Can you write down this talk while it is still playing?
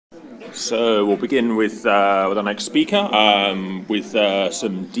So we'll begin with our next speaker, with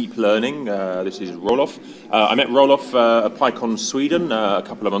some deep learning. This is Roelof. I met Roelof at PyCon Sweden a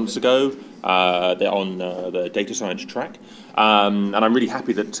couple of months ago. They're on the data science track. And I'm really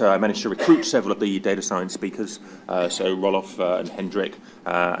happy that I managed to recruit several of the data science speakers. So Roelof and Hendrik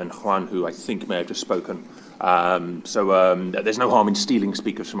and Juan, who I think may have just spoken. There's no harm in stealing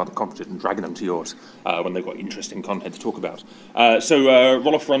speakers from other conferences and dragging them to yours when they've got interesting content to talk about.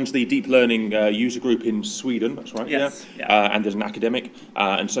 Roelof runs the deep learning user group in Sweden, that's right? Yes. Yeah. And is an academic,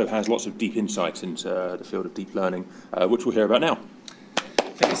 and so has lots of deep insights into the field of deep learning, which we'll hear about now.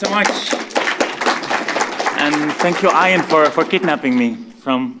 Thank you so much. And thank you, Ian, for kidnapping me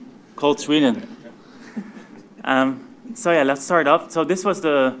from cold Sweden. Let's start off. So this was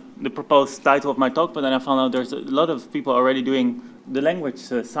the proposed title of my talk, but then I found out there's a lot of people already doing the language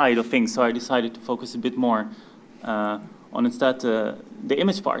side of things, so I decided to focus a bit more on instead the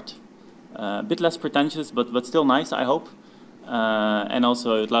image part. A bit less pretentious, but still nice, I hope. And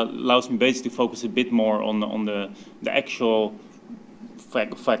also it allows me basically to focus a bit more on the actual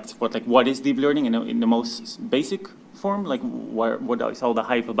fact, what is deep learning in the most basic form, like what is all the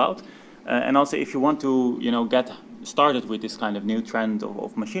hype about. And also if you want to get started with this kind of new trend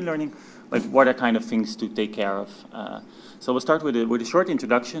of machine learning, like what are kind of things to take care of. So we'll start with a short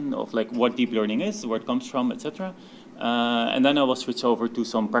introduction of like what deep learning is, where it comes from, etc. And then I will switch over to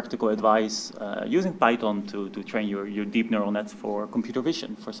some practical advice using Python to train your deep neural nets for computer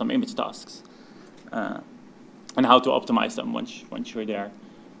vision for some image tasks. And how to optimize them once you're there.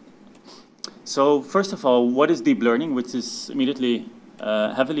 So first of all, what is deep learning, which is immediately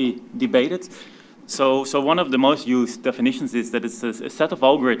heavily debated. So one of the most used definitions is that it's a set of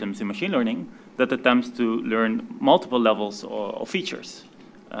algorithms in machine learning that attempts to learn multiple levels of features,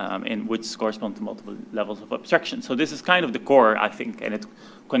 in which correspond to multiple levels of abstraction. So this is kind of the core, I think, and it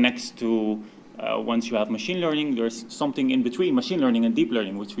connects to once you have machine learning, there's something in between machine learning and deep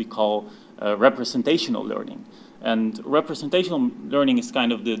learning, which we call representational learning. And representational learning is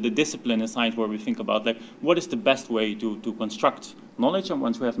kind of the discipline in science where we think about like what is the best way to construct knowledge, and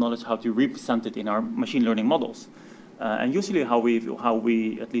once we have knowledge, how to represent it in our machine learning models. And usually how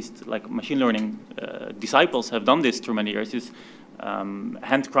we at least like machine learning disciples have done this through many years is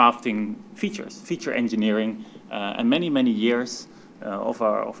handcrafting features, feature engineering, and many years of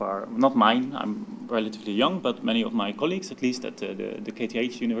our, not mine, I'm relatively young, but many of my colleagues, at least at the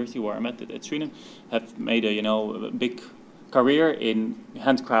KTH University where I'm at Sweden, have made a big career in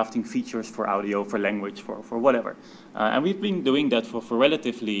handcrafting features for audio, for language, for whatever. And we've been doing that for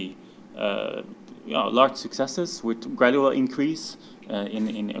relatively large successes with gradual increase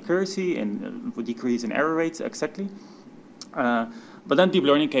in accuracy and decrease in error rates, exactly. But then deep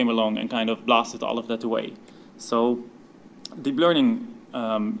learning came along and kind of blasted all of that away. So deep learning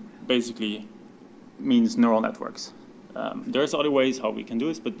basically means neural networks. There's other ways how we can do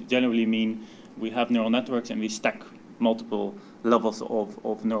this, but generally mean we have neural networks and we stack multiple levels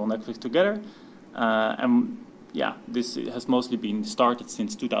of neural networks together. This has mostly been started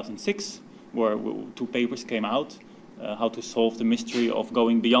since 2006, where two papers came out, how to solve the mystery of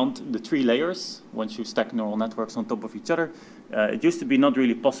going beyond the 3 layers once you stack neural networks on top of each other. It used to be not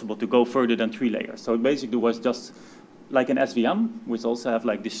really possible to go further than 3 layers. So it basically was just like an SVM, which also have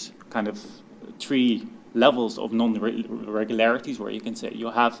like this kind of 3 levels of non-regularities where you can say you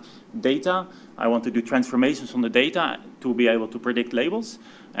have data, I want to do transformations on the data to be able to predict labels,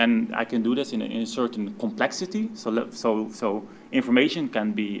 and I can do this in a certain complexity. So information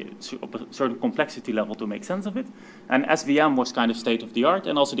can be of a certain complexity level to make sense of it. And SVM was kind of state of the art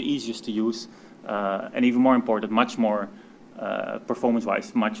and also the easiest to use, and even more important, much more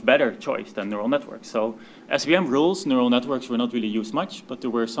performance-wise, much better choice than neural networks. So SVM rules, neural networks were not really used much, but there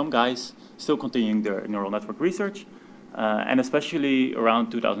were some guys still continuing their neural network research, and especially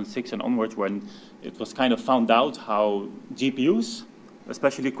around 2006 and onwards when it was kind of found out how GPUs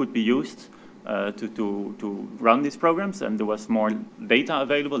especially could be used to run these programs, and there was more data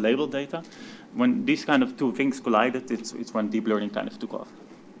available, labeled data. When these kind of two things collided, it's when deep learning kind of took off.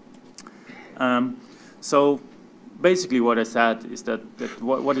 So basically what I said is that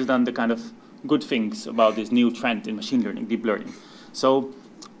what is then the kind of good things about this new trend in machine learning, deep learning. So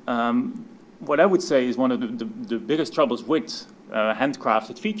what I would say is one of the biggest troubles with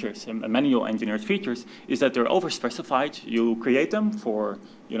handcrafted features and manual engineered features is that they're overspecified. You create them for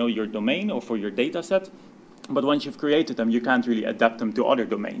your domain or for your data set, but once you've created them, you can't really adapt them to other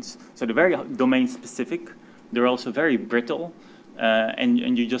domains. So they're very domain specific. They're also very brittle.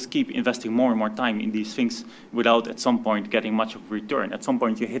 And you just keep investing more and more time in these things without at some point getting much of a return. At some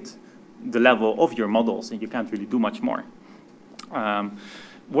point you hit the level of your models and you can't really do much more.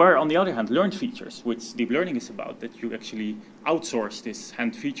 where, on the other hand, learned features, which deep learning is about, that you actually outsource this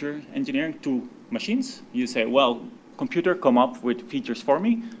hand feature engineering to machines. You say, well, computer, come up with features for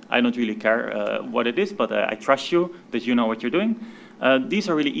me. I don't really care what it is, but I trust you that you know what you're doing. These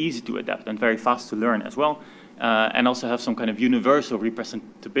are really easy to adapt and very fast to learn as well, and also have some kind of universal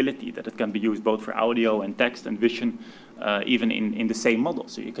representability, that it can be used both for audio and text and vision, even in the same model.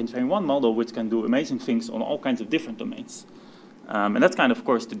 So you can train one model which can do amazing things on all kinds of different domains. And that's kind of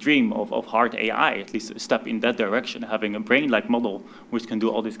course, the dream of hard AI, at least a step in that direction, having a brain-like model which can do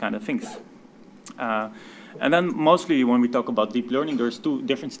all these kind of things. And then mostly when we talk about deep learning, there's two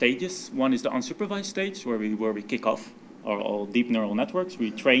different stages. One is the unsupervised stage, where we kick off our deep neural networks.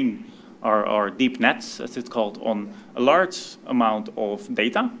 We train our deep nets, as it's called, on a large amount of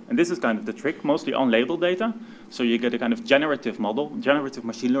data. And this is kind of the trick, mostly unlabeled data. So you get a kind of generative model, generative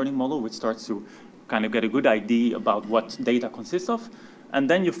machine learning model, which starts to kind of get a good idea about what data consists of. And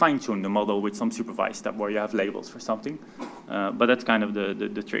then you fine-tune the model with some supervised step where you have labels for something. But that's kind of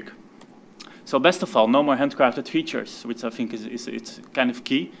the trick. So best of all, no more handcrafted features, which I think it's kind of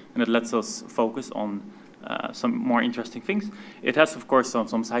key, and it lets us focus on some more interesting things. It has, of course,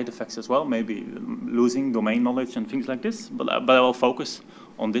 some side effects as well, maybe losing domain knowledge and things like this, but I will focus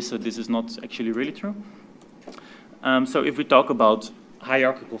on this, so this is not actually really true. So if we talk about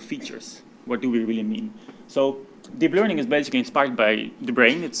hierarchical features, what do we really mean? So deep learning is basically inspired by the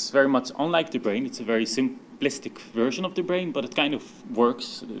brain. It's very much unlike the brain. It's a very simplistic version of the brain, but it kind of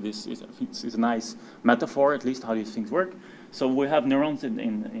works. This is a nice metaphor, at least, how these things work. So we have neurons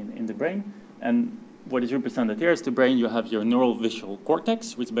in the brain, and what is represented here is the brain. You have your neural visual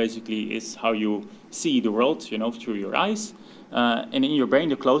cortex, which basically is how you see the world, you know, through your eyes. And in your brain,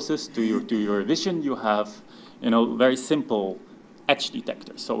 the closest to your vision, you have, you know, very simple edge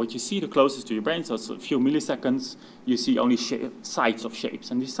detectors. So what you see the closest to your brain, so it's a few milliseconds, you see only sides of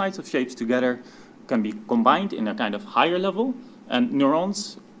shapes. And these sides of shapes together can be combined in a kind of higher level, and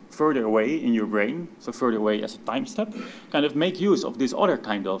neurons further away in your brain, so further away as a time step, kind of make use of this other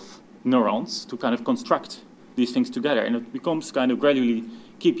kind of neurons to kind of construct these things together. And it becomes kind of gradually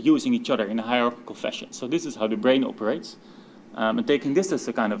keep using each other in a hierarchical fashion. So this is how the brain operates. And taking this as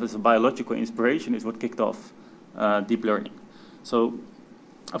a kind of as a biological inspiration is what kicked off deep learning. So,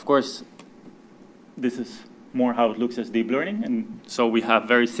 of course, this is more how it looks as deep learning. And so we have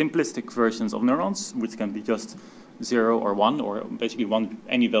very simplistic versions of neurons, which can be just 0 or 1, or basically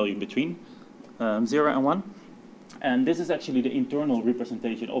any value between 0 and 1. And this is actually the internal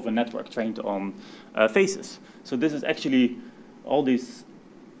representation of a network trained on faces. So this is actually all these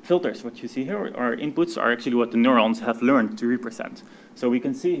filters, what you see here, our inputs are actually what the neurons have learned to represent. So we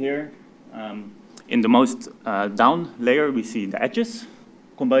can see here, in the most down layer, we see the edges.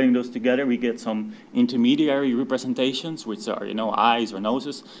 Combining those together, we get some intermediary representations, which are, you know, eyes or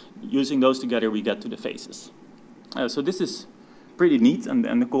noses. Using those together, we get to the faces. So this is pretty neat,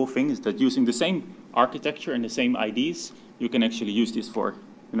 and the cool thing is that using the same architecture and the same IDs, you can actually use this for,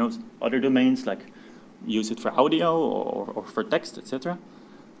 you know, other domains, like use it for audio or for text, etc.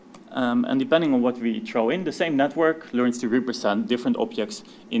 And depending on what we throw in, the same network learns to represent different objects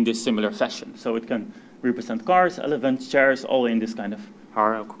in this similar fashion. So it can represent cars, elephants, chairs, all in this kind of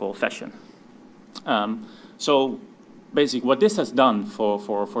hierarchical fashion. So basically what this has done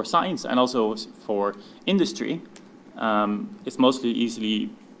for science and also for industry is mostly easily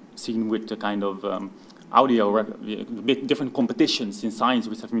seen with the kind of audio, bit different competitions in science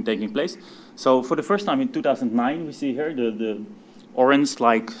which have been taking place. So for the first time in 2009, we see here the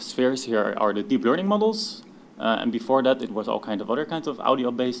orange-like spheres here are the deep learning models. And before that, it was all kind of other kinds of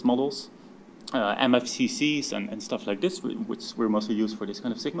audio-based models, MFCCs and stuff like this, which were mostly used for this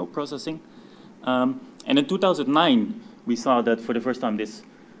kind of signal processing. And in 2009, we saw that for the first time this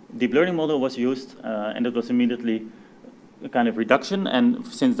deep learning model was used, and it was immediately a kind of reduction. And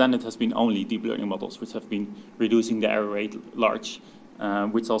since then, it has been only deep learning models, which have been reducing the error rate large,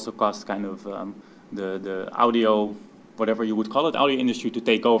 which also caused kind of the audio, whatever you would call it, audio industry to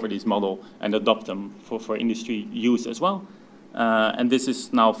take over this model and adopt them for industry use as well. And this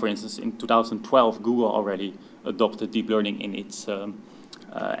is now, for instance, in 2012, Google already adopted deep learning in its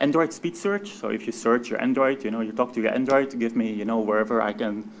Android speech search. So if you search your Android, you know, you talk to your Android, give me, you know, wherever I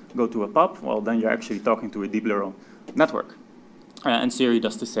can go to a pub, well, then you're actually talking to a deep neural network. And Siri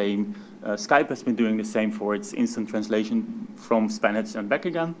does the same. Skype has been doing the same for its instant translation from Spanish and back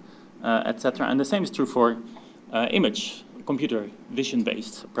again, etc. And the same is true for image, computer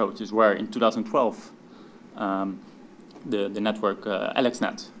vision-based approaches, where in 2012, the network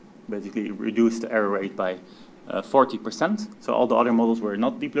AlexNet basically reduced the error rate by 40%. So all the other models were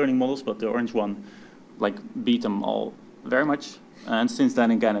not deep learning models, but the orange one like beat them all very much. And since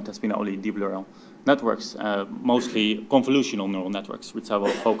then, again, it has been only deep neural networks, mostly convolutional neural networks, which I will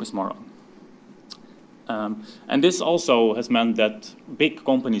focus more on. And this also has meant that big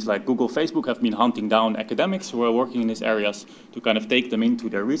companies like Google, Facebook have been hunting down academics who are working in these areas to kind of take them into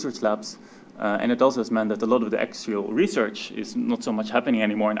their research labs. And it also has meant that a lot of the actual research is not so much happening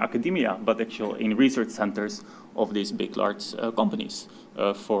anymore in academia, but actually in research centers of these big, large companies.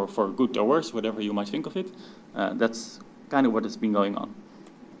 For good or worse, whatever you might think of it, that's kind of what has been going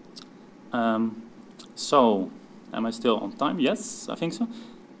on. So, am I still on time? Yes, I think so.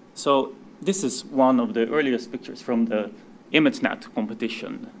 So, this is one of the earliest pictures from the ImageNet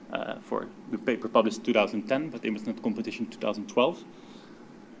competition for the paper published in 2010, but ImageNet competition 2012.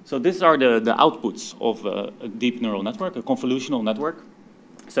 So these are the outputs of a deep neural network, a convolutional network.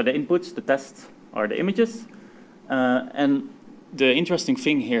 So the inputs, the tests, are the images. And the interesting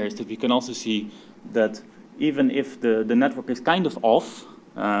thing here is that we can also see that even if the network is kind of off,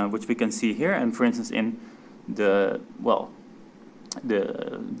 which we can see here, and for instance in the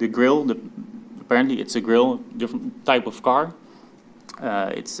grill, apparently it's a grill, different type of car.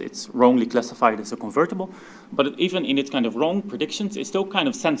 It's wrongly classified as a convertible, but even in its kind of wrong predictions, it's still kind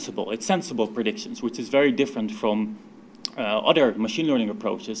of sensible. It's sensible predictions, which is very different from other machine learning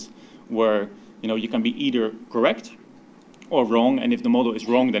approaches, where you can be either correct or wrong, and if the model is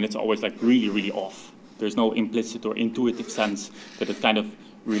wrong, then it's always like really, really off. There's no implicit or intuitive sense that it kind of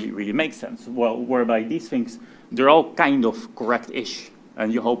really, really makes sense. Well, whereby these things, they're all kind of correct-ish,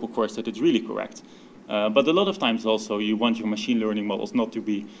 and you hope, of course, that it's really correct. But a lot of times also you want your machine learning models not to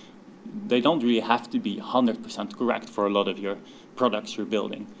be, they don't really have to be 100% correct for a lot of your products you're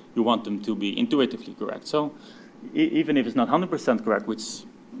building. You want them to be intuitively correct. So even if it's not 100% correct, which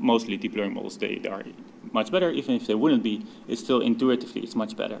mostly deep learning models, they are much better. Even if they wouldn't be, it's still intuitively, it's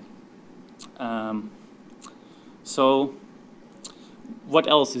much better. So what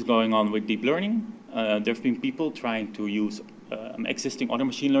else is going on with deep learning? There have been people trying to use existing other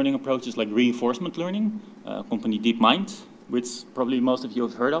machine learning approaches like reinforcement learning, company DeepMind, which probably most of you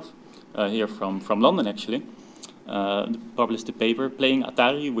have heard of, here from London actually, published a paper playing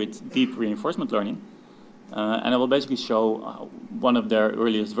Atari with deep reinforcement learning. And I will basically show one of their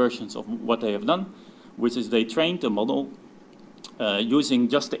earliest versions of what they have done, which is they trained a model using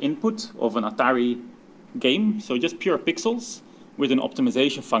just the input of an Atari game, so just pure pixels, with an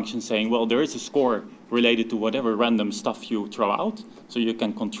optimization function saying, well, there is a score related to whatever random stuff you throw out, so you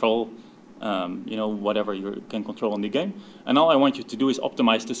can control, whatever you can control in the game. And all I want you to do is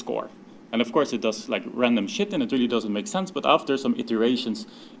optimize the score. And of course, it does like random shit, and it really doesn't make sense. But after some iterations,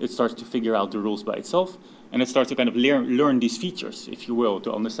 it starts to figure out the rules by itself, and it starts to kind of learn these features, if you will,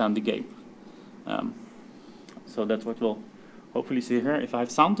 to understand the game. So that's what we'll hopefully see here. If I have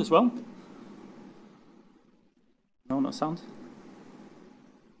sound as well. No sound.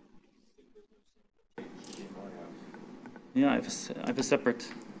 Yeah, I have a separate.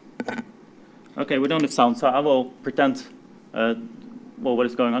 Okay, we don't have sound, so I will pretend. What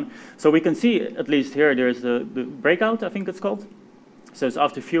is going on? So we can see, at least here, there's the breakout, I think it's called. So it's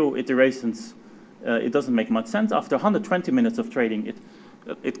after a few iterations, it doesn't make much sense. After 120 minutes of trading,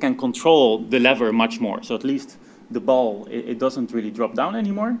 it can control the lever much more. So at least the ball, it doesn't really drop down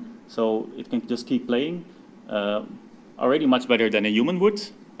anymore. So it can just keep playing. Already much better than a human would.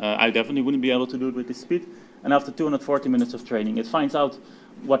 I definitely wouldn't be able to do it with this speed. And after 240 minutes of training, it finds out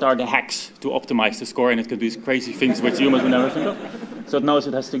what are the hacks to optimize the score, and it can do these crazy things which humans would never think of. So it knows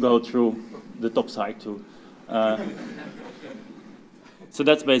it has to go through the top side too. So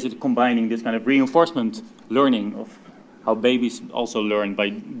that's basically combining this kind of reinforcement learning of how babies also learn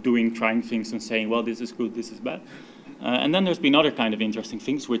by trying things and saying, well, this is good, this is bad. And then there's been other kind of interesting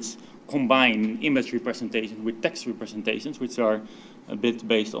things which combine image representation with text representations, which are a bit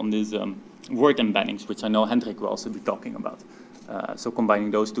based on these word embeddings, which I know Hendrik will also be talking about. So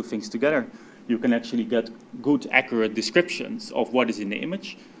combining those two things together, you can actually get good, accurate descriptions of what is in the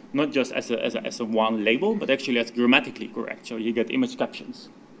image, not just as a one label, but actually as grammatically correct. So you get image captions.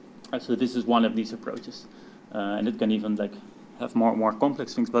 So this is one of these approaches, and it can even like have more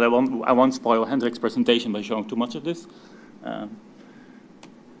complex things. But I won't spoil Hendrik's presentation by showing too much of this.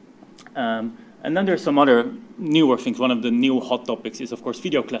 And then there's some other newer things. One of the new hot topics is, of course,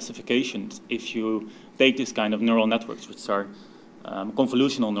 video classifications. If you take this kind of neural networks, which are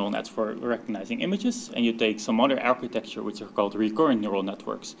convolutional neural nets for recognizing images, and you take some other architecture, which are called recurrent neural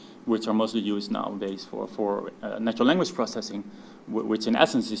networks, which are mostly used nowadays for natural language processing, which in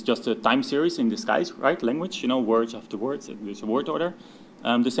essence is just a time series in disguise, right? Language, words after words, there's a word order.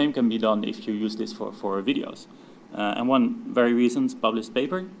 The same can be done if you use this for videos. And one very recent published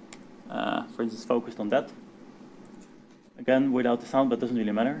paper, for instance, focused on that. Again, without the sound, but doesn't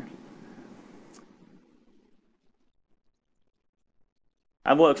really matter.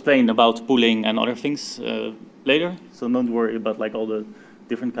 I will explain about pooling and other things later, so don't worry about like all the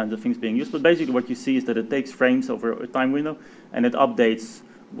different kinds of things being used. But basically what you see is that it takes frames over a time window and it updates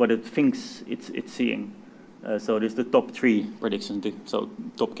what it thinks it's seeing. So there's the top 3 predictions, so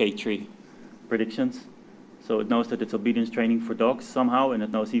top K3 predictions. So it knows that it's obedience training for dogs somehow, and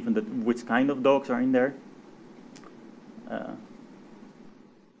it knows even that which kind of dogs are in there.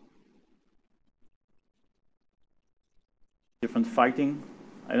 Different fighting.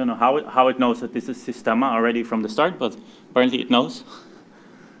 I don't know how it knows that this is Systema already from the start, but apparently it knows.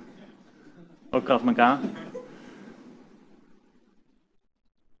 Or Krav Maga.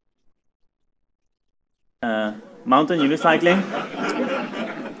 Mountain unicycling.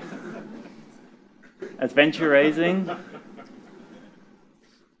 Adventure racing.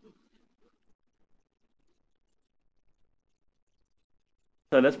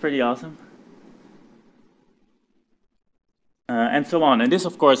 So that's pretty awesome. And so on. And this,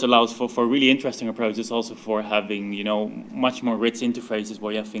 of course, allows for really interesting approaches, also for having, you know, much more rich interfaces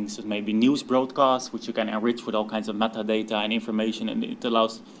where you have things that maybe news broadcasts, which you can enrich with all kinds of metadata and information. And it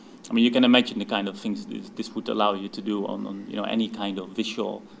allows, I mean, you can imagine the kind of things this would allow you to do on you know, any kind of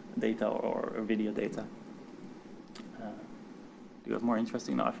visual data or video data. Do you have more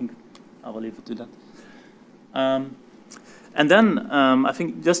interesting? No, I think I will leave it to that. And then I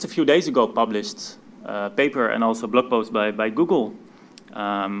think just a few days ago published paper and also blog post by Google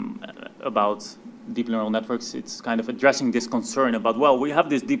about deep neural networks. It's kind of addressing this concern about, well, we have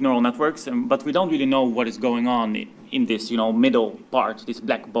these deep neural networks, but we don't really know what is going on in this, you know, middle part, this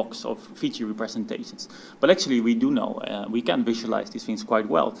black box of feature representations. But actually, we do know. We can visualize these things quite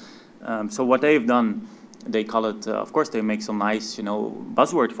well. So what they've done, they call it, of course, they make some nice, you know,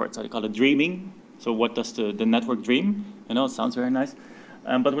 buzzword for it. So they call it dreaming. So what does the network dream? You know, it sounds very nice.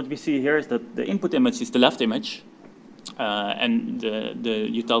 But what we see here is that the input image is the left image. And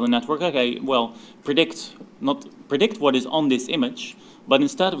you tell the network, okay, well, not predict what is on this image, but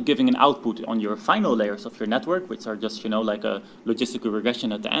instead of giving an output on your final layers of your network, which are just, you know, like a logistical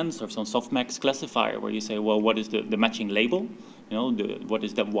regression at the end, or some softmax classifier where you say, well, what is the matching label? You know, what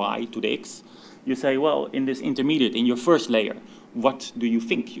is the Y to the X? You say, well, in this intermediate, in your first layer, what do you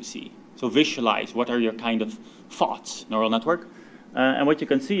think you see? So visualize, what are your kind of thoughts, neural network? And what you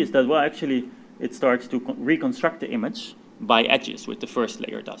can see is that, well, actually, it starts to reconstruct the image by edges, with the first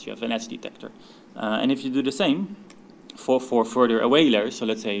layer does. You have an edge detector. And if you do the same for further away layers, so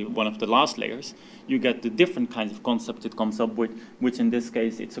let's say one of the last layers, you get the different kinds of concepts it comes up with, which in this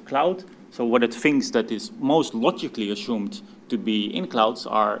case, it's a cloud. So what it thinks that is most logically assumed to be in clouds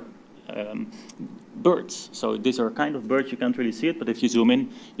are birds. So these are kind of birds, you can't really see it, but if you zoom in,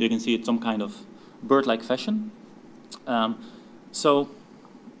 you can see it some kind of bird-like fashion. So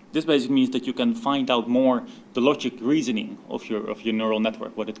this basically means that you can find out more the logic reasoning of your neural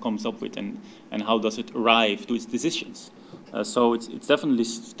network, what it comes up with, and how does it arrive to its decisions. So it's definitely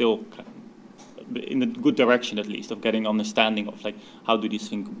still in a good direction, at least, of getting understanding of like how do these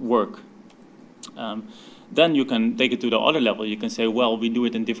things work. Then you can take it to the other level. You can say, well, we do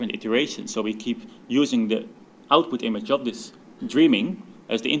it in different iterations. So we keep using the output image of this dreaming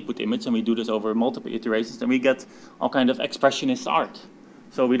as the input image, and we do this over multiple iterations, and we get all kind of expressionist art.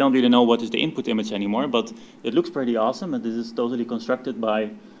 So we don't really know what is the input image anymore, but it looks pretty awesome, and this is totally constructed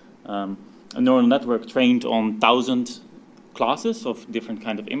by a neural network trained on 1,000 classes of different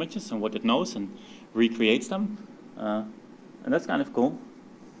kind of images and what it knows, and recreates them. And that's kind of cool.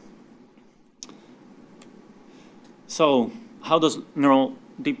 So how does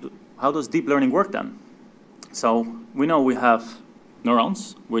deep learning work then? So we know we have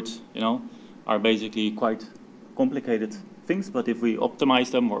neurons, which, you know, are basically quite complicated things, but if we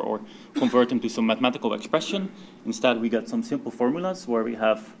optimize them or convert them to some mathematical expression, instead we get some simple formulas where we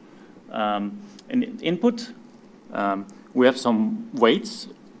have an input, we have some weights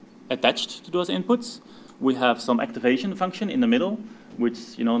attached to those inputs, we have some activation function in the middle,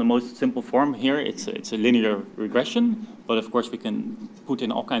 which, you know, the most simple form here, it's a linear regression, but of course we can put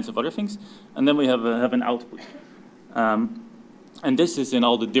in all kinds of other things, and then we have an output. And this is in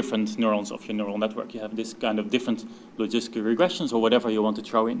all the different neurons of your neural network. You have this kind of different logistical regressions or whatever you want to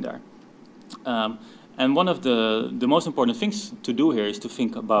throw in there. And one of the most important things to do here is to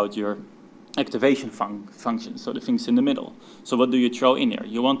think about your activation functions, so the things in the middle. So what do you throw in here?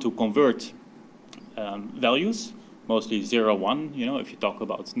 You want to convert values, mostly 0, 1, you know, if you talk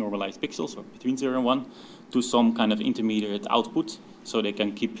about normalized pixels or between 0 and 1, to some kind of intermediate output, so they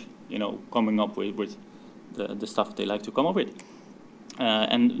can keep, you know, coming up with the stuff they like to come up with.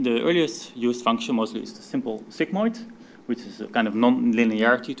 And the earliest used function mostly is the simple sigmoid, which is a kind of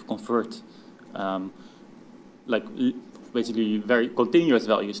non-linearity to convert basically very continuous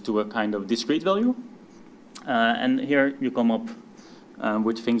values to a kind of discrete value. And here you come up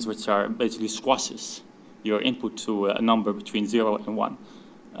with things which are basically squashes your input to a number between 0 and 1.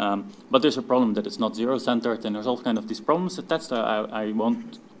 But there's a problem that it's not zero-centered, and there's all kind of these problems attached that I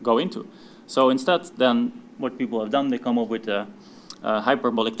won't go into. So instead, then, what people have done, they come up with a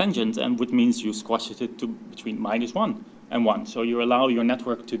hyperbolic tangent, and which means you squash it to between -1 and 1. So you allow your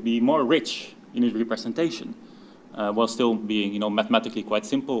network to be more rich in its representation, while still being, mathematically quite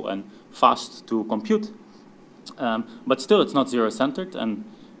simple and fast to compute. But still, it's not zero-centered, and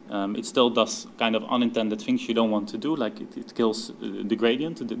it still does kind of unintended things you don't want to do, like it kills the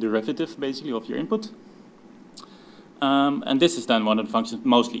gradient, the derivative, basically, of your input. And this is then one of the functions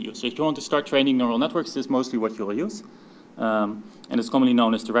mostly used. So if you want to start training neural networks, this is mostly what you will use. And it's commonly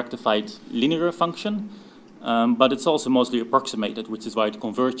known as the rectified linear function. But it's also mostly approximated, which is why it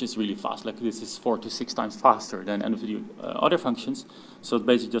converges really fast. Like this is 4 to 6 times faster than any of the other functions. So it's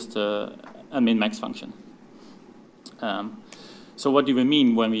basically just a min-max function. So what do we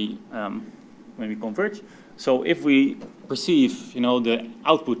mean when we converge? So if we perceive, the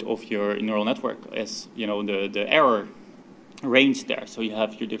output of your neural network as, the error range there. So you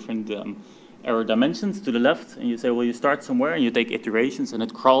have your different error dimensions to the left, and you say, well, you start somewhere and you take iterations, and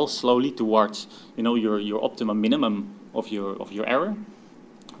it crawls slowly towards, your optimum minimum of your error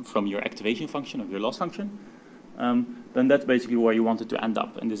from your activation function, of your loss function. Then that's basically where you want it to end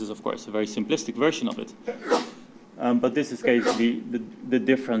up. And this is, of course, a very simplistic version of it. But this is basically the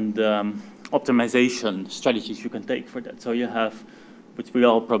different optimization strategies you can take for that. So you have, which we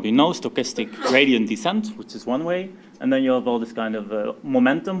all probably know, stochastic gradient descent, which is one way. And then you have all this kind of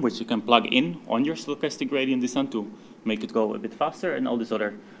momentum, which you can plug in on your stochastic gradient descent to make it go a bit faster, and all these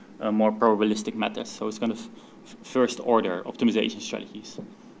other more probabilistic methods. So it's kind of first order optimization strategies.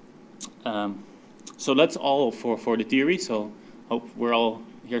 So that's all for the theory. So hope we're all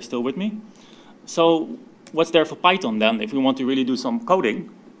here still with me. So what's there for Python then, if we want to really do some coding,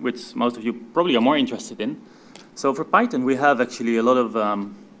 which most of you probably are more interested in? So for Python, we have actually a lot of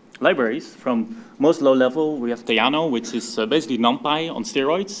libraries. From most low level, we have Theano, which is basically NumPy on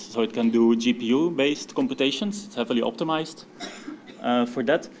steroids. So it can do GPU-based computations. It's heavily optimized for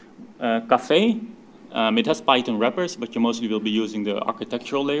that. Caffe, it has Python wrappers, but you mostly will be using the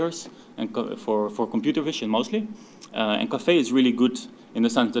architectural layers and for computer vision mostly. And Caffe is really good in the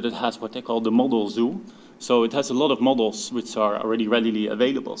sense that it has what they call the model zoo. So it has a lot of models which are already readily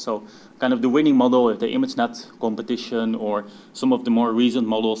available. So kind of the winning model is the ImageNet competition, or some of the more recent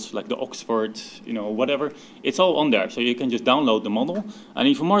models like the Oxford, whatever. It's all on there. So you can just download the model. And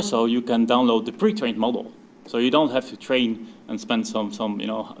even more so, you can download the pre-trained model. So you don't have to train and spend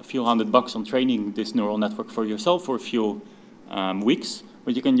a few $100 on training this neural network for yourself for a few weeks.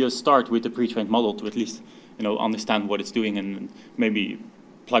 But you can just start with the pre-trained model to at least, understand what it's doing, and maybe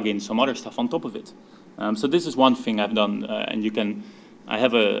plug in some other stuff on top of it. So this is one thing I've done, and I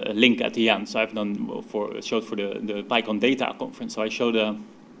have a link at the end. So I've showed for the PyCon data conference. So I showed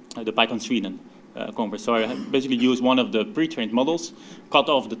the PyCon Sweden conference. So I basically use one of the pre-trained models, cut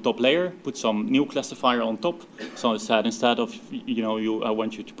off the top layer, put some new classifier on top. So I said, instead of, I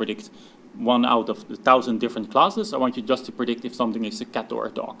want you to predict 1 out of 1,000 different classes, I want you just to predict if something is a cat or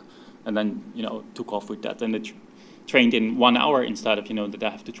a dog. And then, took off with that. And it trained in 1 hour instead of, that I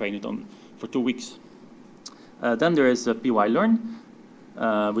have to train it on for 2 weeks. Then there is PyLearn,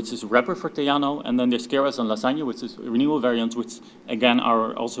 which is a wrapper for Theano. And then there's Keras and Lasagne, which is renewal variants, which again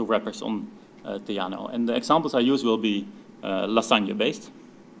are also wrappers on Theano. And the examples I use will be Lasagne based.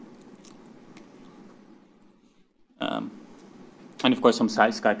 And of course some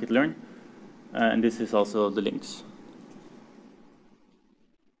scikit-learn. And this is also the links.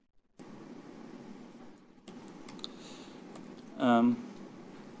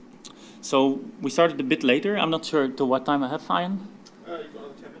 So we started a bit later. I'm not sure to what time I have, Ian. You've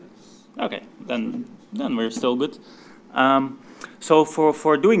got 10 minutes. Okay, then we're still good. So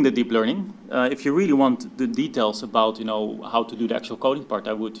for doing the deep learning, if you really want the details about how to do the actual coding part,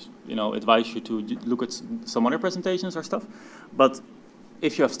 I would advise you to look at some other presentations or stuff. But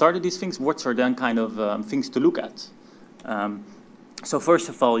if you have started these things, what are then kind of things to look at? So first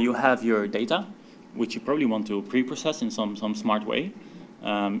of all, you have your data, which you probably want to pre-process in some smart way.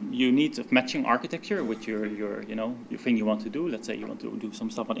 You need a matching architecture with your thing you want to do. Let's say you want to do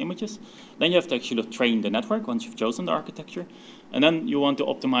some stuff on images. Then you have to actually train the network once you've chosen the architecture. And then you want to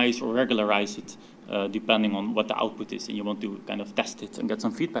optimize or regularize it depending on what the output is. And you want to kind of test it and get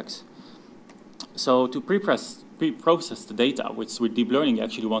some feedbacks. So to pre-process the data, which with deep learning you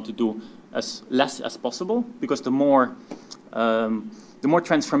actually want to do as less as possible, because the more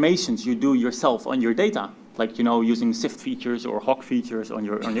transformations you do yourself on your data, like using SIFT features or HOC features on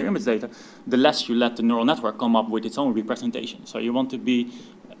your image data, the less you let the neural network come up with its own representation. So you want to be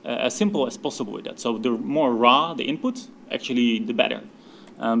as simple as possible with that. So the more raw the input, actually the better.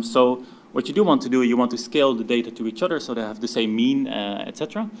 So what you do want to do, you want to scale the data to each other so they have the same mean,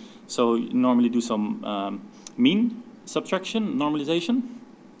 etc. So you normally do some mean subtraction normalization,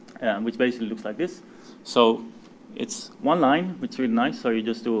 which basically looks like this. So it's one line, which is really nice. So you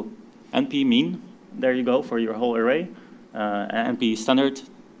just do NP mean. There you go for your whole array. NP standard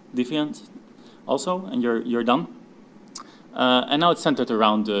deviant also, and you're done. And now it's centered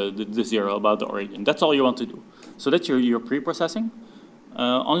around the zero about the origin. That's all you want to do. So that's your pre-processing.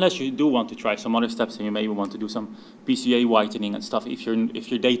 Unless you do want to try some other steps, and you maybe want to do some PCA whitening and stuff. If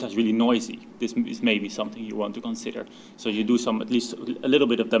your data is really noisy, this is maybe something you want to consider. So you do some, at least a little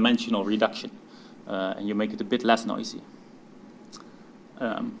bit of dimensional reduction, and you make it a bit less noisy.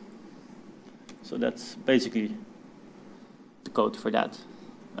 So that's basically the code for that.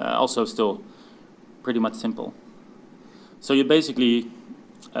 Also still pretty much simple. So you basically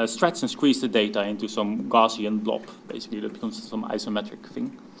stretch and squeeze the data into some Gaussian blob. Basically, that becomes some isometric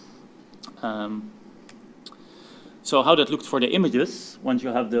thing. So how that looked for the images, once you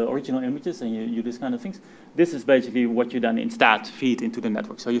have the original images and you do this kind of things, this is basically what you then instead feed into the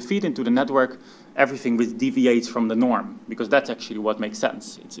network. So you feed into the network everything which deviates from the norm, because that's actually what makes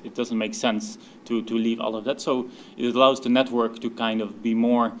sense. It doesn't make sense to leave all of that. So it allows the network to kind of be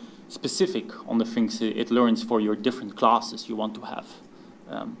more specific on the things it learns for your different classes you want to have.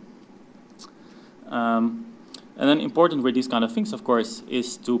 And then important with these kind of things, of course,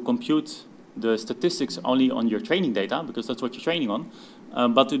 is to compute the statistics only on your training data, because that's what you're training on,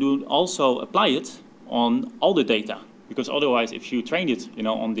 but to also apply it on all the data, because otherwise, if you train it,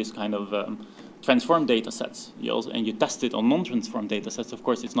 on this kind of transformed data sets, and you test it on non-transformed data sets, of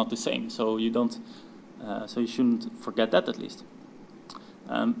course, it's not the same. So you don't, so you shouldn't forget that at least.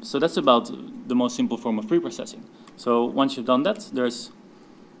 So that's about the most simple form of pre-processing. So once you've done that, there's,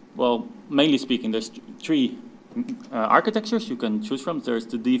 well, mainly speaking, there's three architectures you can choose from. There's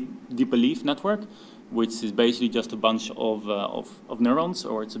the deep belief network, which is basically just a bunch of neurons,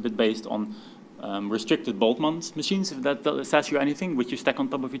 or it's a bit based on restricted Boltzmann machines, if that says you anything, which you stack on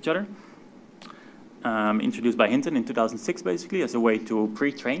top of each other. Introduced by Hinton in 2006, basically, as a way to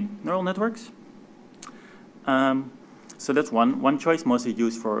pre-train neural networks. So that's one choice, mostly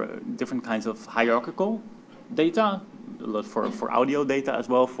used for different kinds of hierarchical data, a lot for audio data as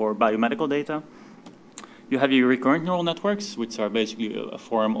well, for biomedical data. You have your recurrent neural networks, which are basically a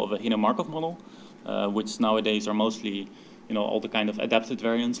form of a hidden Markov model, which nowadays are mostly, all the kind of adapted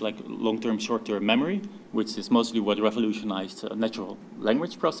variants like long-term, short-term memory, which is mostly what revolutionized natural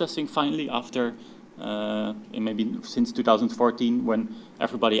language processing finally after, maybe since 2014, when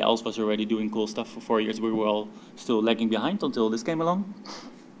everybody else was already doing cool stuff for 4 years. We were all still lagging behind until this came along.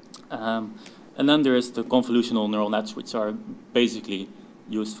 And then there is the convolutional neural nets, which are basically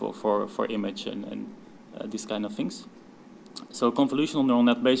useful for image and these kind of things. So convolutional neural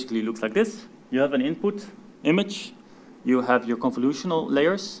net basically looks like this. You have an input image, you have your convolutional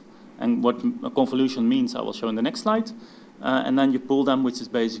layers, and what a convolution means I will show in the next slide. And then you pull them, which is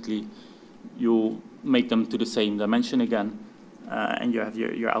basically you make them to the same dimension again, and you have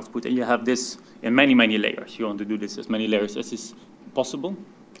your output. And you have this in many, many layers. You want to do this as many layers as is possible.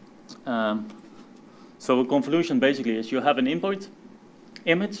 So a convolution basically is you have an input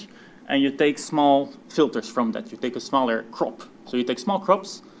image, and you take small filters from that. You take a smaller crop. So you take small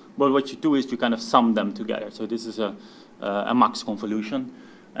crops, but what you do is you kind of sum them together. So this is a max convolution,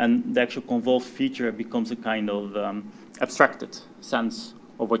 and the actual convolved feature becomes a kind of abstracted sense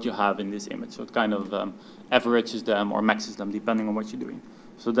of what you have in this image. So it kind of averages them or maxes them depending on what you're doing.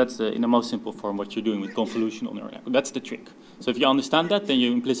 So that's in the most simple form what you're doing with convolutional neural network. That's the trick. So if you understand that, then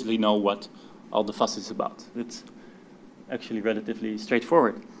you implicitly know what all the fuss is about. It's actually relatively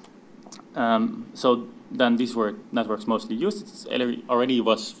straightforward. So then these were networks mostly used. It already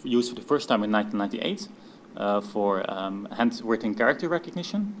was used for the first time in 1998 for handwritten character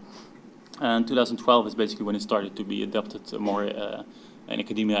recognition. And 2012 is basically when it started to be adopted more in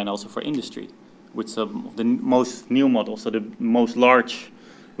academia and also for industry, with some of the most new models, so the most large,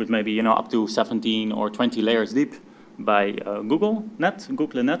 with maybe up to 17 or 20 layers deep, by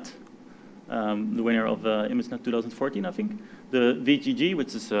GoogleNet, the winner of ImageNet 2014, I think. The VGG,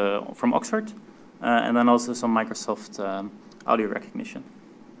 which is from Oxford, and then also some Microsoft audio recognition.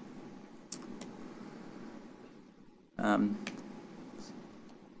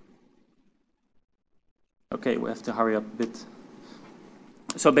 Okay, we have to hurry up a bit.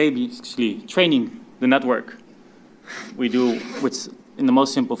 So basically, training the network, we do, which in the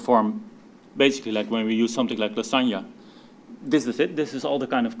most simple form, basically like when we use something like lasagna. This is it. This is all the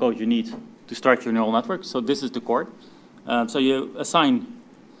kind of code you need to start your neural network. So this is the core. So you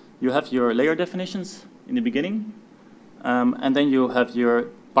have your layer definitions in the beginning, and then you have your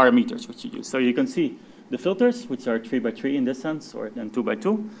parameters which you use. So you can see the filters, which are 3 by 3 in this sense, or then 2 by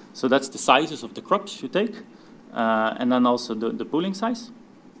 2. So that's the sizes of the crops you take, and then also the pooling size.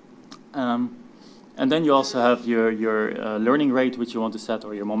 And then you also have your learning rate, which you want to set,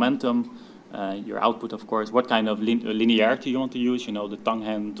 or your momentum, your output, of course, what kind of linearity you want to use, you know, the tongue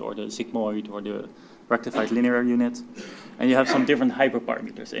hand, or the sigmoid, or the rectified linear unit. And you have some different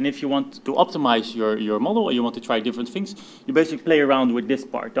hyperparameters. And if you want to optimize your model, or you want to try different things, you basically play around with this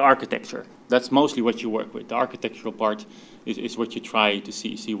part, the architecture. That's mostly what you work with. The architectural part is what you try to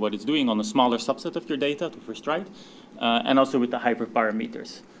see what it's doing on a smaller subset of your data to first try it, and also with the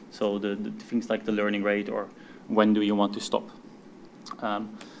hyperparameters. So the things like the learning rate, or when do you want to stop.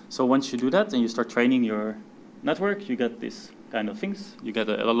 So once you do that and you start training your network, you get this kind of things. You get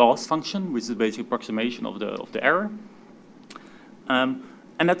a loss function, which is basically approximation of the error. And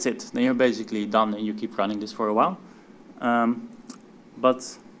that's it. Then you're basically done, and you keep running this for a while.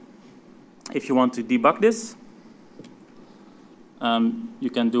 But if you want to debug this, you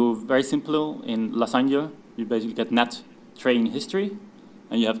can do very simple in lasagna. You basically get net train history,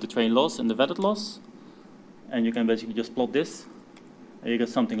 and you have the train loss and the vetted loss. And you can basically just plot this, and you get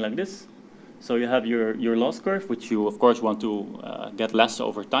something like this. So you have your loss curve, which you, of course, want to get less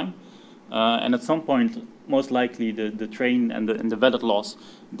over time. And at some point, most likely, the train and the vetted loss,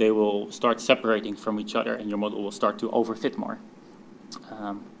 they will start separating from each other, and your model will start to overfit more.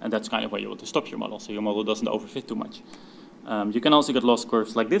 And that's kind of why you want to stop your model, so your model doesn't overfit too much. You can also get loss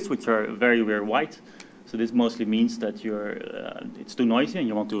curves like this, which are very, very wide. So this mostly means that it's too noisy, and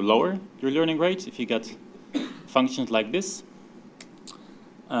you want to lower your learning rate. If you get functions like this,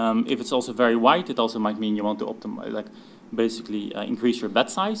 if it's also very wide, it also might mean you want to optimize, like basically increase your bet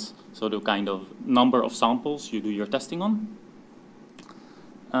size, so the kind of number of samples you do your testing on.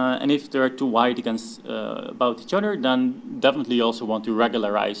 And if they're too wide against about each other, then definitely you also want to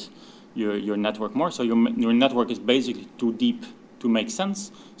regularize your network more. So your network is basically too deep to make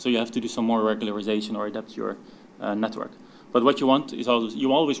sense, so you have to do some more regularization or adapt your network. But what you want is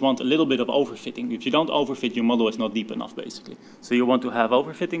you always want a little bit of overfitting. If you don't overfit, your model is not deep enough, basically. So you want to have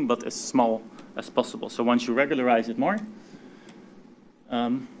overfitting, but as small as possible. So once you regularize it more,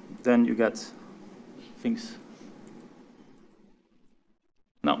 then you get things.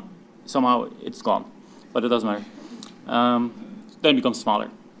 No, somehow it's gone, but it doesn't matter. Then it becomes smaller.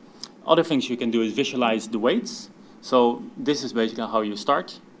 Other things you can do is visualize the weights. So this is basically how you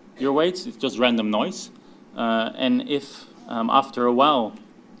start your weights. It's just random noise. And if after a while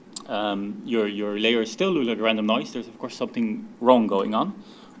your layers still look like random noise, there's of course something wrong going on.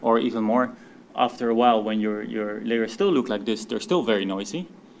 Or even more, after a while when your layers still look like this, they're still very noisy.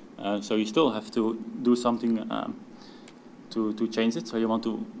 So you still have to do something to change it. So you want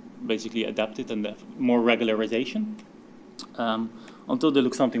to basically adapt it and have more regularization. Until they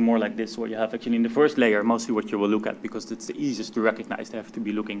look something more like this, where you have actually in the first layer mostly what you will look at, because it's the easiest to recognize. They have to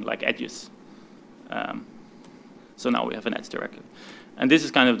be looking like edges. So now we have an edge directly. And this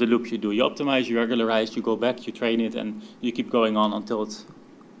is kind of the loop you do. You optimize, you regularize, you go back, you train it, and you keep going on until it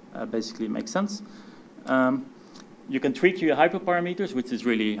basically makes sense. You can treat your hyperparameters, which is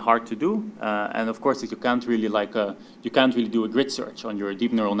really hard to do. And of course, you can't really do a grid search on your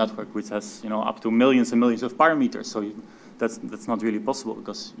deep neural network, which has up to millions and millions of parameters. So that's not really possible,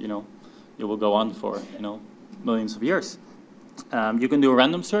 because you will go on for millions of years. You can do a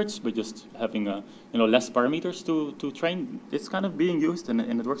random search by just having less parameters to train. It's kind of being used, and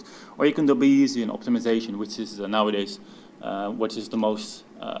it works. Or you can do Bayesian optimization, which is nowadays what is the most.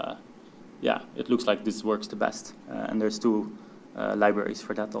 It looks like this works the best, and there's two libraries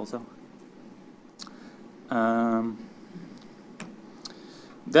for that also.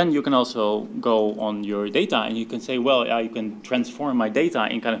 Then you can also go on your data, and you can say, well, you can transform my data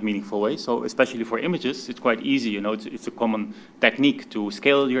in kind of meaningful ways. So especially for images, it's quite easy. It's a common technique to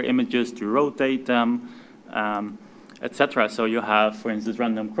scale your images, to rotate them, etc. So you have, for instance,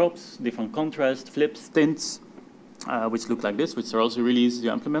 random crops, different contrast, flips, tints, which look like this, which are also really easy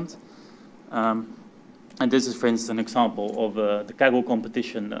to implement. And this is, for instance, an example of the Kaggle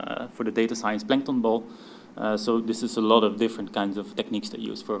competition for the data science plankton ball. So this is a lot of different kinds of techniques they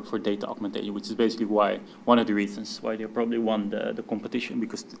use for data augmentation, which is basically one of the reasons why they probably won the competition,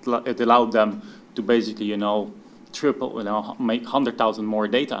 because it allowed them to basically, triple, make 100,000 more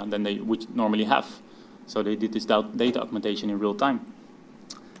data than they would normally have. So they did this data augmentation in real time.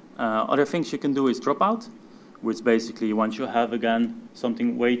 Other things you can do is dropout, which basically once you have, again,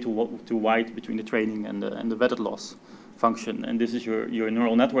 something way too wide between the training and the vetted loss function, and this is your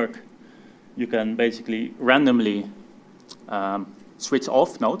neural network, you can basically randomly switch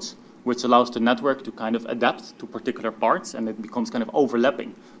off nodes, which allows the network to kind of adapt to particular parts, and it becomes kind of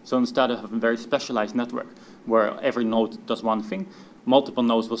overlapping. So instead of having a very specialized network where every node does one thing, multiple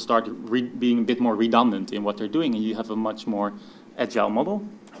nodes will start being a bit more redundant in what they're doing, and you have a much more agile model,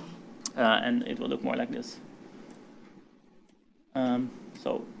 and it will look more like this.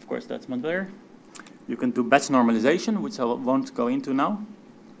 So, of course, that's much better. You can do batch normalization, which I won't go into now.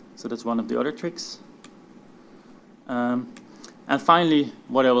 So that's one of the other tricks. And finally,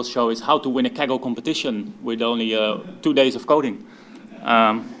 what I will show is how to win a Kaggle competition with only 2 days of coding,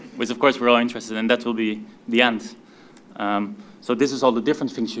 which of course we're all interested in. That will be the end. So this is all the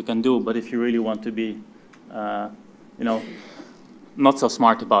different things you can do, but if you really want to be, not so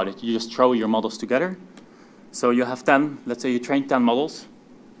smart about it, you just throw your models together. So you have 10, let's say you train 10 models,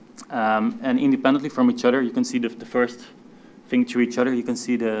 and independently from each other, you can see the first thing to each other. You can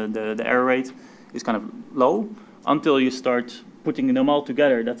see the error rate is kind of low until you start putting them all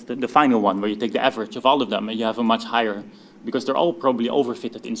together. That's the final one, where you take the average of all of them, and you have a much higher, because they're all probably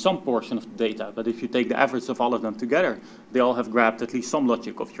overfitted in some portion of the data. But if you take the average of all of them together, they all have grabbed at least some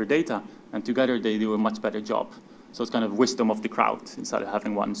logic of your data, and together they do a much better job. So it's kind of wisdom of the crowd instead of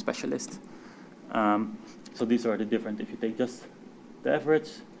having one specialist. So these are the different, if you take just the average,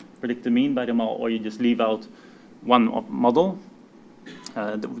 predict the mean by them all, or you just leave out one model,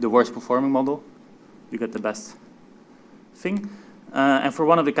 the worst performing model, you get the best thing. And for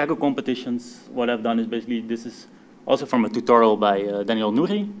one of the Kaggle competitions, what I've done is basically, this is also from a tutorial by Daniel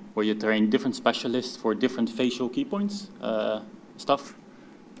Nouri, where you train different specialists for different facial key points stuff.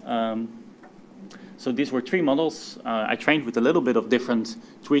 So these were 3 models. I trained with a little bit of different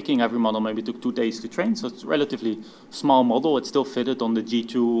tweaking. Every model maybe took 2 days to train, so it's a relatively small model. It still fitted on the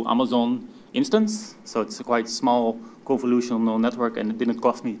G2 Amazon instance, so it's a quite small convolutional neural network, and it didn't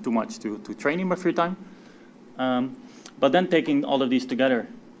cost me too much to train in my free time. But then taking all of these together,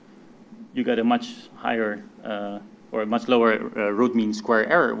 you get a much higher or a much lower root mean square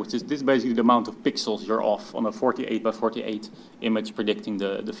error, which is this basically the amount of pixels you're off on a 48 by 48 image predicting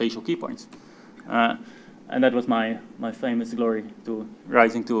the facial key points. And that was my famous glory to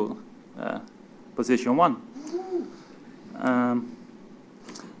rising to position 1.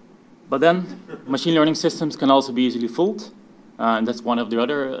 But then machine learning systems can also be easily fooled. And that's one of the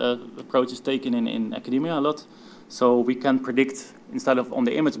other approaches taken in academia a lot. So we can predict, instead of on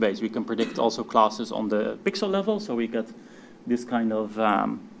the image base, we can predict also classes on the pixel level. So we get this kind of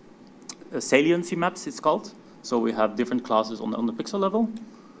saliency maps, it's called. So we have different classes on the pixel level.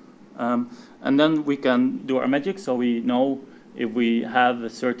 And then we can do our magic. So we know if we have a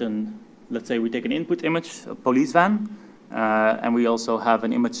certain, let's say we take an input image, a police van, and we also have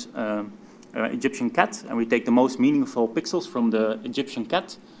an image, Egyptian cat, and we take the most meaningful pixels from the Egyptian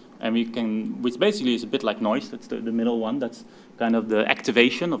cat, and we can, which basically is a bit like noise, that's the middle one, that's kind of the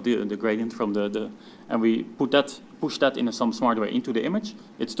activation of the gradient from and we push that in some smart way into the image.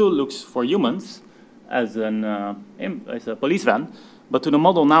 It still looks for humans as a police van, but to the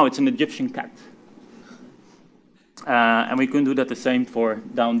model now it's an Egyptian cat. And we can do that the same for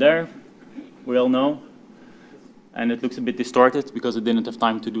down there, we all know. And it looks a bit distorted because it didn't have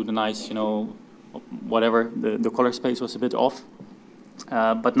time to do the nice, whatever, the color space was a bit off.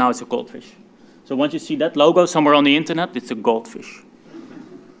 But now it's a goldfish. So once you see that logo somewhere on the internet, it's a goldfish.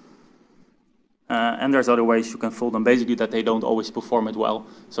 And there's other ways you can fool them, basically that they don't always perform it well,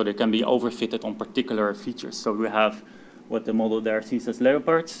 so they can be overfitted on particular features. So we have what the model there sees as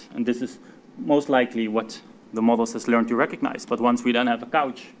leopards, and this is most likely what the models has learned to recognize. But once we then have a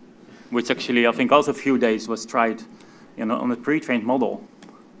couch, which actually I think also a few days was tried on a pre-trained model,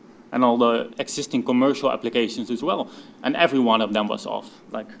 and all the existing commercial applications as well, and every one of them was off,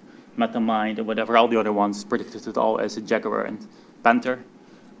 like MetaMind or whatever, all the other ones predicted it all as a jaguar and panther.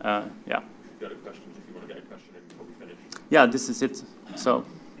 Yeah. If you got a question, if you want to get a question in before we finish. Yeah, this is it. So,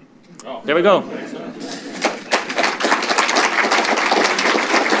 there we go. We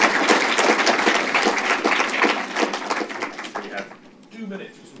have 2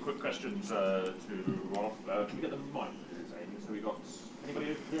 minutes for some quick questions to Roelof. Can we get the mic? So we got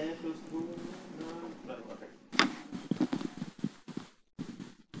anybody over there first of all? No?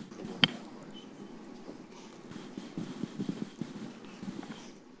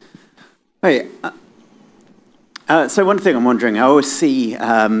 Okay. Hey, so one thing I'm wondering, I always see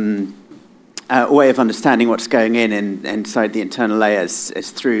a way of understanding what's going inside the internal layers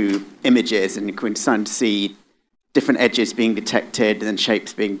is through images, and we're starting to see different edges being detected and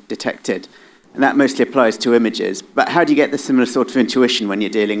shapes being detected. And that mostly applies to images. But how do you get the similar sort of intuition when you're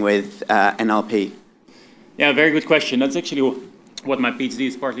dealing with NLP? Yeah, very good question. That's actually what my PhD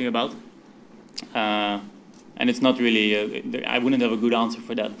is partly about. And it's not really, I wouldn't have a good answer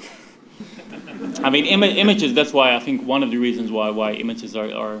for that. I mean, images, that's why I think one of the reasons why images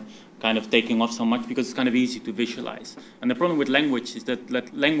are kind of taking off so much, because it's kind of easy to visualize. And the problem with language is that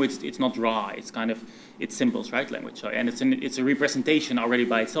language, it's not raw, it's kind of, it's symbols, right, language. So, and it's a representation already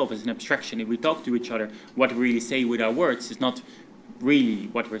by itself, it's an abstraction. If we talk to each other, what we really say with our words is not really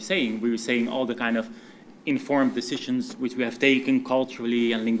what we're saying. We're saying all the kind of informed decisions which we have taken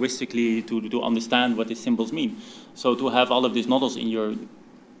culturally and linguistically to understand what these symbols mean. So to have all of these models in your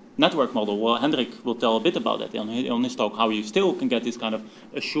network model, well, Hendrik will tell a bit about that on his talk, how you still can get this kind of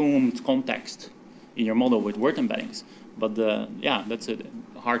assumed context in your model with word embeddings. But yeah, that's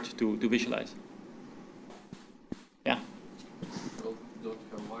hard to visualize. Yeah.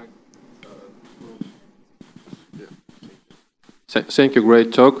 Thank you,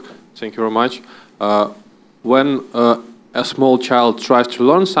 great talk. Thank you very much. When a small child tries to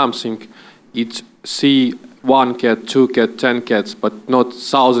learn something, it see 1 cat, 2 cat, 10 cats, but not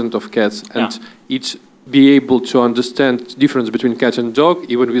thousands of cats, and it be able to understand difference between cat and dog,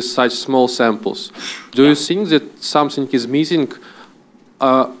 even with such small samples. Do you think that something is missing?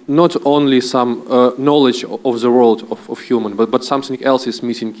 Not only some knowledge of the world of human, but something else is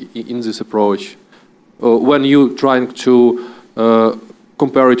missing in this approach. When you trying to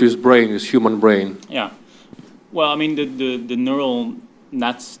compare it with brain, with human brain. Yeah. Well, I mean, the neural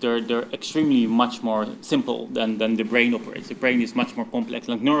nets, they're extremely much more simple than the brain operates. The brain is much more complex.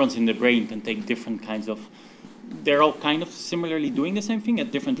 Like neurons in the brain can take different kinds of, they're all kind of similarly doing the same thing at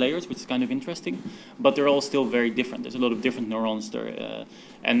different layers, which is kind of interesting, but they're all still very different. There's a lot of different neurons there.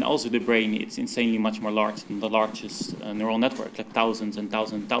 And also the brain, it's insanely much more large than the largest neural network, like thousands and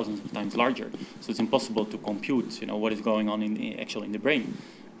thousands and thousands of times larger. So it's impossible to compute, what is going on actually in the brain.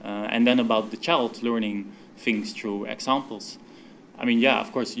 And then about the child learning things through examples. I mean, yeah,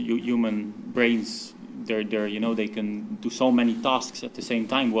 of course, human brains, they can do so many tasks at the same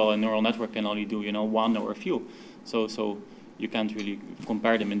time. Well, a neural network can only do, one or a few. So you can't really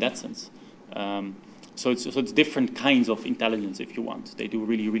compare them in that sense. So it's different kinds of intelligence, if you want. They do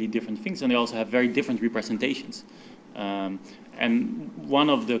really, really different things, and they also have very different representations. And one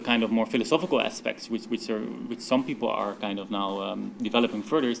of the kind of more philosophical aspects, which some people are kind of now developing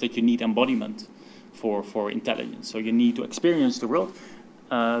further, is that you need embodiment for intelligence. So you need to experience the world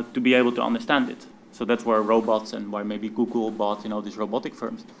to be able to understand it. So that's where robots and why maybe Google bought, these robotic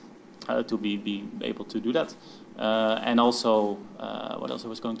firms to be able to do that. And also, what else I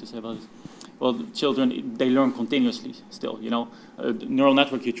was going to say about this? Well, children, they learn continuously still, A neural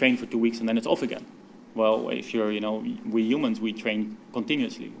network you train for 2 weeks and then it's off again. Well, if you're, we humans, we train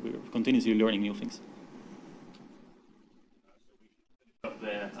continuously. We're continuously learning new things. Up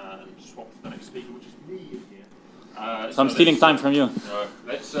there and swap to the next speaker, which is me in here. So I'm stealing time from you.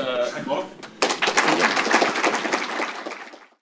 Let's